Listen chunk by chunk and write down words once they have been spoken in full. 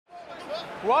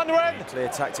1 red. Clear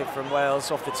tactic from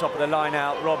Wales off the top of the line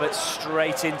out. Roberts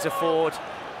straight into Ford.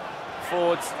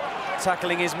 Ford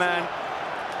tackling his man.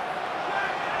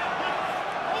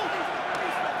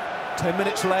 10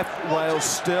 minutes left, Wales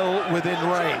still within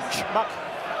range. Back.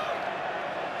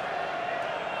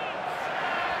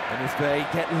 And if they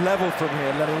get level from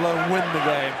here, let alone win the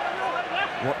game,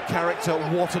 what character,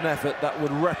 what an effort that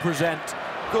would represent.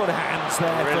 Good hands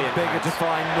there. Brilliant for Bigger hands to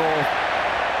find North.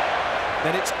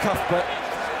 Then it's Cuthbert.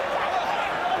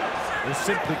 They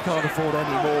simply can't afford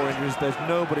any more injuries. There's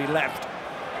nobody left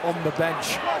on the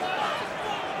bench.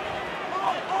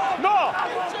 No!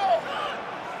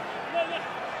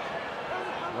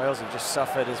 Wales have just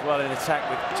suffered as well in attack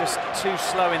with just too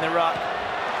slow in the ruck.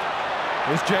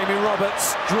 Here's Jamie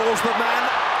Roberts, draws the man,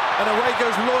 and away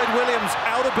goes Lloyd Williams,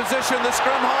 out of position, the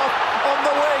scrum half on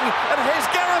the wing, and here's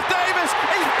Gareth Davies,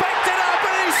 he's picked it up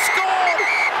and he's scored!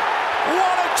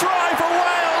 What a try for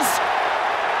Wales!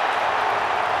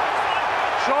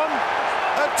 Sean?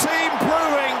 A team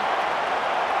proving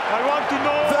I want to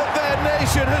know that their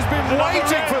nation has been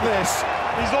waiting for this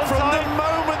from the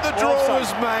moment the draw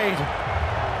was made.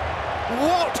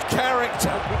 What character!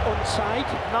 Onside.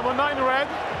 Number 9 red.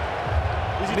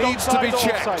 Is it needs to be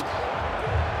checked. Offside?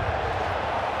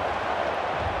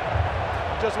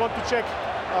 Just want to check.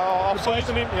 Offside.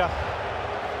 Yeah.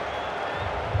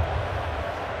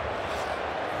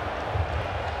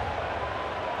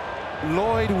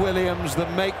 Lloyd Williams, the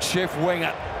makeshift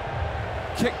winger,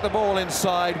 kicked the ball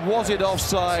inside. Was it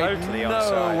offside? Totally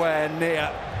offside. Nowhere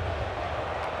near.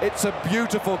 It's a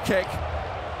beautiful kick.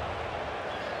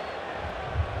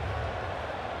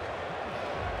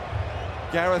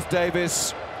 Gareth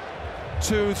Davies,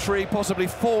 2, 3, possibly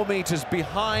 4 metres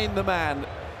behind the man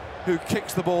who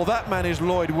kicks the ball. That man is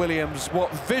Lloyd Williams.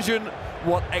 What vision,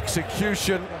 what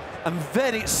execution, and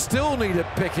then it still needed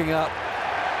picking up.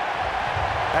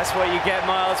 That's what you get,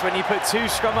 Miles, when you put 2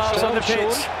 scrum halves on the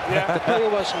pitch. Yeah. The player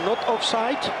was not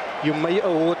offside. You may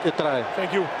award a try.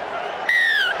 Thank you.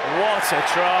 What a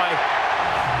try.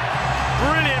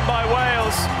 Brilliant by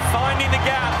Wales, finding the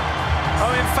gap.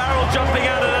 Owen Farrell jumping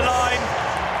out of the line.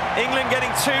 England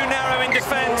getting too narrow in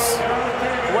defence.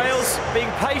 Wales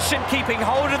being patient, keeping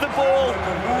hold of the ball.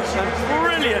 And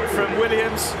brilliant from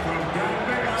Williams.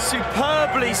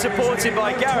 Superbly supported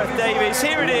by Gareth Davies.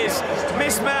 Here it is,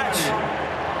 mismatch.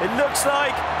 It looks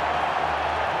like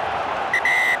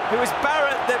it was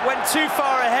Barrett that went too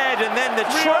far ahead, and then the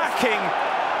tracking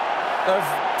of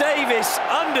Davies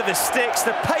under the sticks,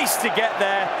 the pace to get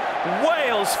there.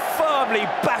 Wales firmly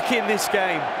back in this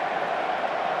game.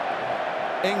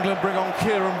 England bring on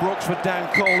Kieran Brooks for Dan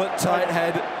Cole at tight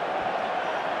head.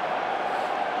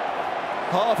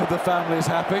 Half of the family is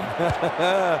happy.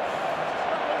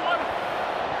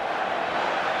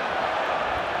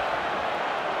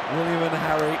 William and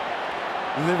Harry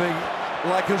living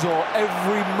like us all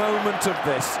every moment of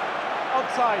this.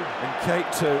 Outside. And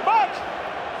Kate too. Back.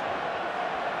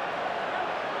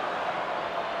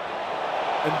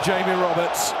 And Jamie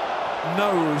Roberts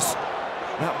knows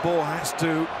that ball has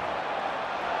to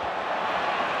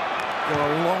go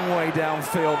a long way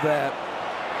downfield there.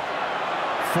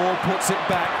 Ford puts it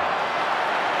back,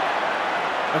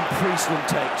 and Priestland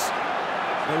takes.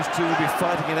 Those two will be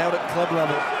fighting it out at club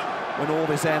level when all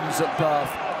this ends at Bath.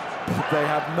 But they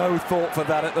have no thought for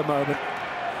that at the moment.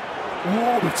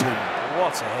 Warburton.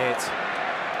 What a hit.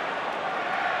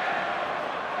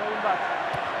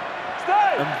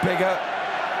 Stay. And Bigger.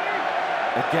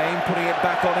 Again, putting it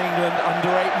back on England.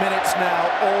 Under 8 minutes now,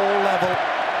 all level.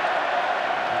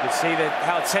 You can see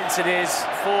how tense it is.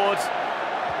 Ford,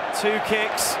 2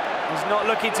 kicks. He's not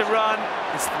looking to run.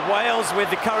 It's Wales with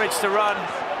the courage to run.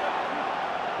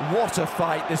 What a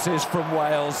fight this is from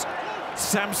Wales.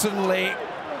 Samson Lee.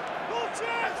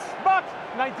 Back.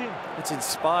 19. It's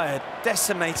inspired,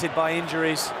 decimated by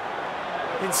injuries.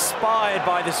 Inspired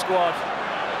by the squad.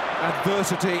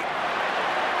 Adversity,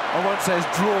 I won't say has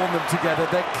drawn them together,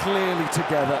 they're clearly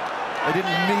together. They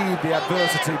didn't need the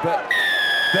adversity, but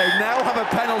they now have a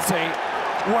penalty.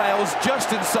 Wales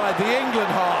just inside the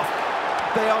England half.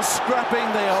 They are scrapping,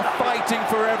 they are fighting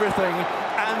for everything,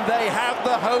 and they have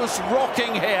the hosts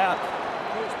rocking here.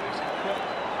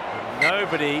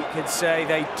 Nobody can say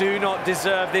they do not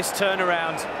deserve this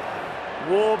turnaround.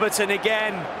 Warburton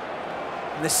again,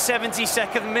 in the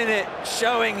 72nd minute,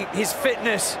 showing his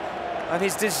fitness and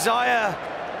his desire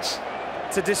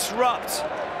to disrupt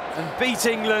and beat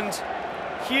England.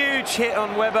 Huge hit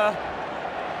on Webber,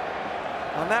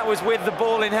 and that was with the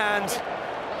ball in hand,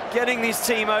 getting his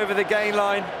team over the gain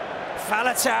line.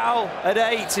 Faletau at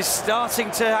 8 is starting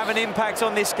to have an impact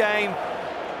on this game.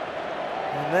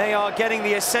 And they are getting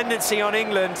the ascendancy on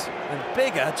England, and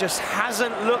Biggar just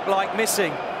hasn't looked like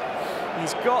missing.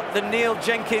 He's got the Neil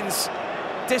Jenkins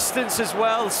distance as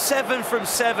well, 7 from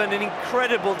 7, an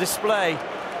incredible display.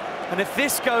 And if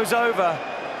this goes over,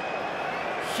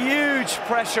 huge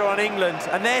pressure on England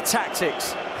and their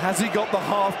tactics. Has he got the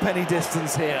halfpenny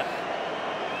distance here?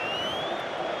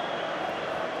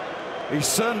 He's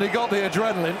certainly got the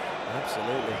adrenaline.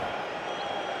 Absolutely.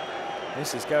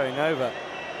 This is going over.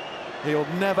 He'll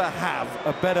never have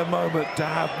a better moment to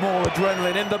have more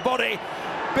adrenaline in the body.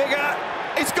 Biggar,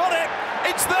 it's got it,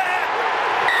 it's there!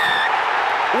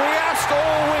 We asked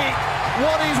all week,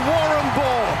 what is Warren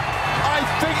ball? I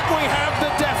think we have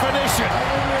the definition.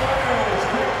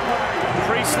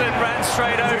 Priestland ran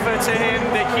straight over to him,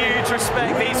 the huge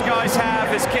respect these guys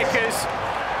have as kickers,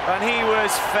 and he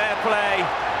was fair play.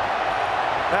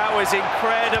 That was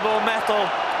incredible metal.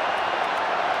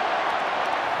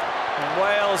 And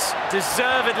Wales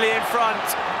deservedly in front.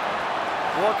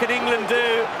 What can England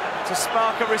do to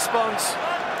spark a response?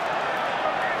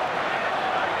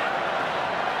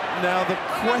 Now the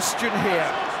question here,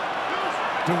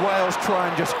 do Wales try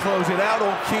and just close it out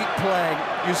or keep playing?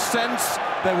 You sense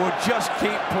they will just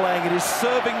keep playing. It is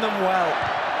serving them well.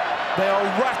 They are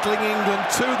rattling England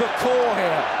to the core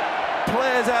here.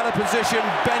 Players out of position,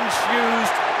 bench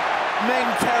used, men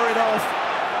carried off.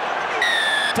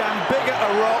 Dan Biggar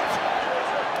a rock.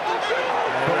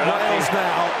 But Wales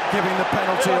now giving the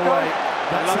penalty away.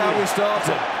 That's how we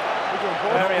started.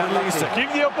 Very unlucky.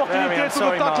 Give the opportunity to the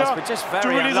sorry, Miles, toucher but just to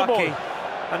very release the unlucky.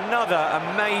 ball. Another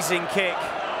amazing kick.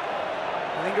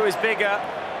 I think it was Biggar.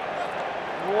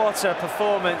 What a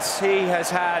performance he has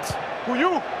had. Who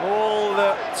you? All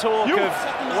the talk of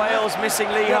Wales missing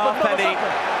Lee Halfpenny.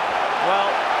 Well,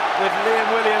 with Liam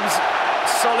Williams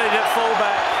solid at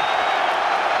fullback.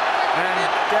 And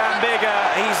Dan Biggar,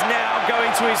 he's now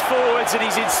going to his forwards and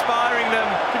he's inspiring them,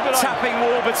 tapping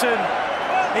Warburton.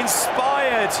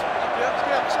 Inspired.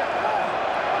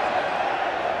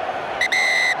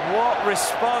 What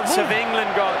response have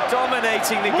England got,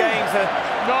 dominating the game for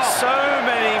so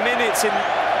many minutes and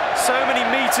so many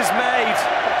meters made.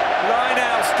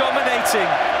 Line-outs dominating.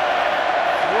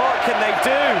 What can they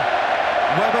do?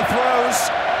 Webber throws.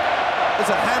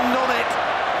 There's a hand on it.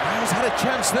 Wales had a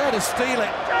chance there to steal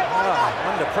it.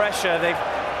 Under pressure, they've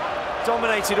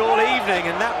dominated all evening,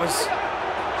 and that was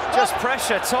just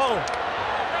pressure toll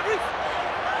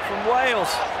from Wales.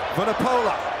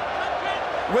 Vunipola,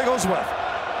 Wigglesworth.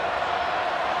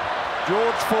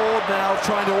 George Ford now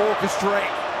trying to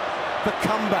orchestrate the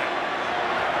comeback.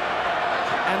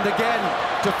 And again,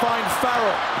 to find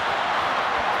Farrell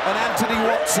and Anthony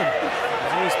Watson.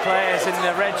 These players in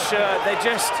the red shirt,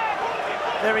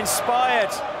 they're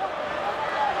inspired.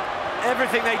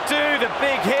 Everything they do, the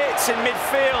big hits in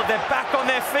midfield, they're back on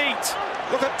their feet.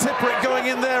 Look at Tipuric going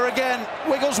in there again.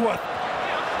 Wigglesworth,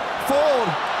 Ford,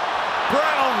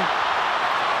 Brown.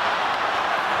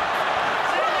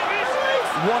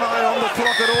 One eye on the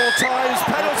clock at all times.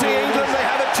 Penalty England, they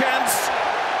have a chance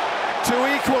to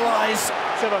equalise.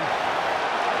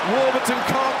 Warburton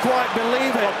can't quite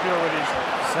believe it.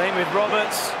 Same with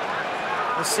Roberts.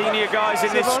 The senior guys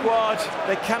in this squad,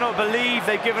 they cannot believe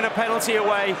they've given a penalty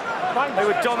away. They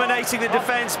were dominating the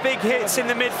defence, big hits in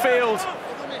the midfield.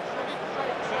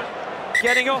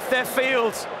 Getting off their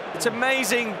field. It's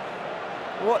amazing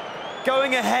what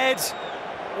going ahead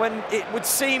when it would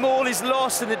seem all is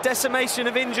lost and the decimation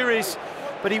of injuries,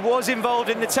 but he was involved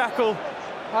in the tackle.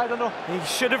 I don't know. He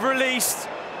should have released.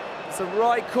 It's the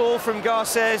right call from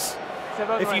Garces.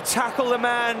 If you tackle the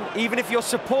man, even if you're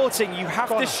supporting, you have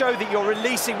to show that you're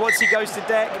releasing once he goes to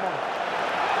deck.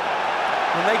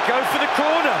 And they go for the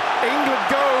corner. England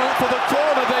go for the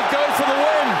corner, they go for the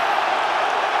win.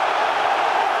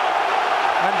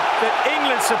 And the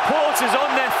England supporters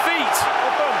on their feet.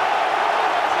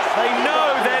 They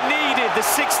know they're needed, the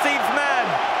 16th man.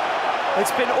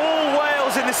 It's been all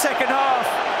Wales in the second half.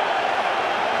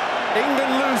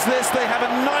 England lose this, they have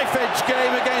a knife-edge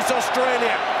game against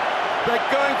Australia. They're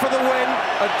going for the win.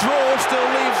 A draw still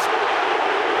leaves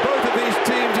both of these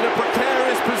teams in a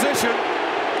precarious position.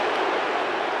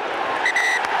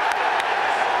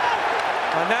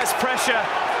 And that's pressure.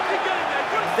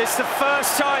 This is the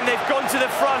first time they've gone to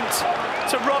the front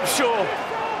to Robshaw.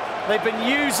 They've been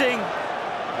using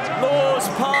Laws,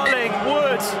 Parling,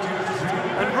 Wood,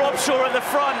 and Robshaw at the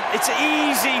front. It's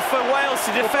easy for Wales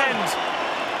to defend.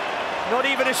 Not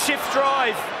even a shift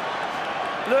drive.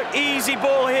 Look, easy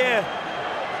ball here.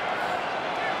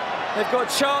 They've got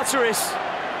Charteris,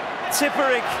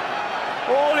 Tipuric,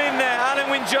 all in there. Alan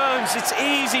Wynne-Jones, it's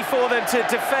easy for them to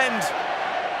defend.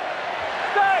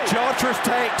 Charteris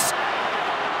takes.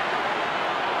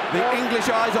 The English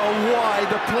eyes are wide,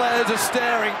 the players are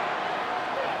staring.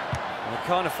 They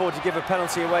can't afford to give a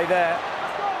penalty away there.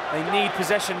 They need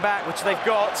possession back, which they've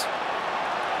got.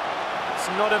 It's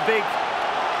not a big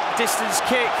distance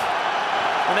kick.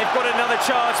 And they've got another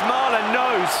charge. Marlon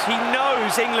knows, he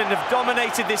knows England have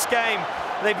dominated this game.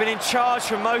 They've been in charge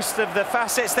for most of the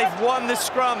facets. They've won the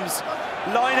scrums.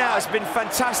 Line-out has been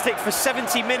fantastic for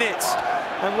 70 minutes.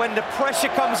 And when the pressure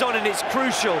comes on and it's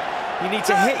crucial, you need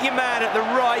to hit your man at the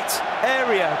right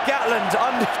area. Gatland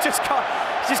just can't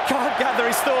gather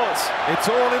his thoughts. It's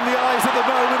all in the eyes at the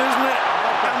moment, isn't it?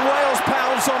 And Wales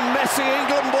pounds on messy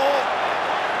England ball.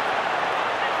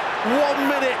 1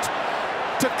 minute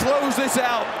to close this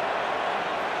out.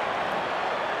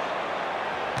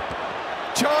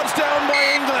 Charged down by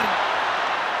England.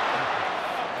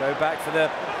 Go back for the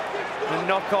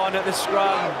knock-on at the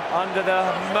scrum. Under the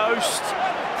most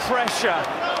pressure,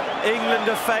 England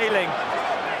are failing.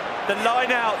 The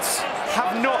line-outs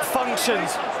have not functioned.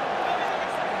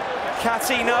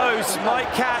 Catty knows,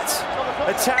 Mike Catt,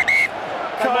 attack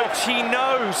coach, he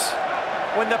knows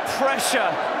when the pressure,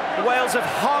 Wales have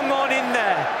hung on in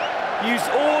there, used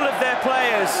all of their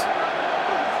players.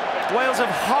 Wales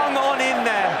have hung on in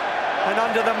there, and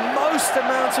under the most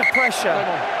amount of pressure,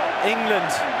 England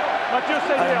are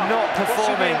not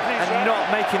performing and not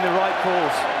making the right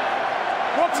calls.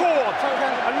 Walk forward,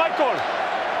 and Michael.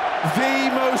 The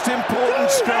most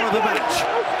important scrum of the match.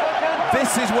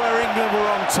 This is where England were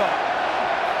on top.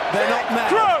 They're not now.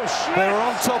 They're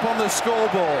on top on the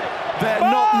scoreboard. They're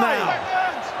not now.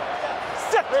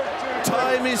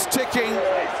 Time is ticking,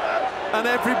 and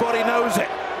everybody knows it.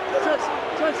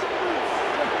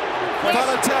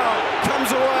 Faletau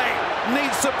comes away,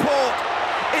 needs support.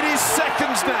 It is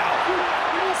seconds now.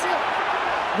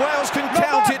 Wales can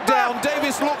count it down.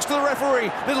 Davis looks to the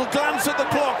referee. Little glance at the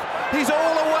clock. He's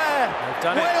all aware.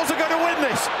 Wales are going to win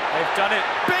this. They've done it.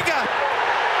 Bigger.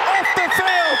 Off the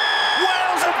field.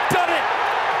 Wales have done it.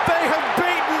 They have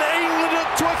beaten England at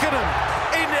Twickenham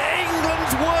in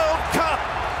England's World Cup.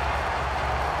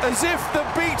 As if the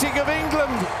beating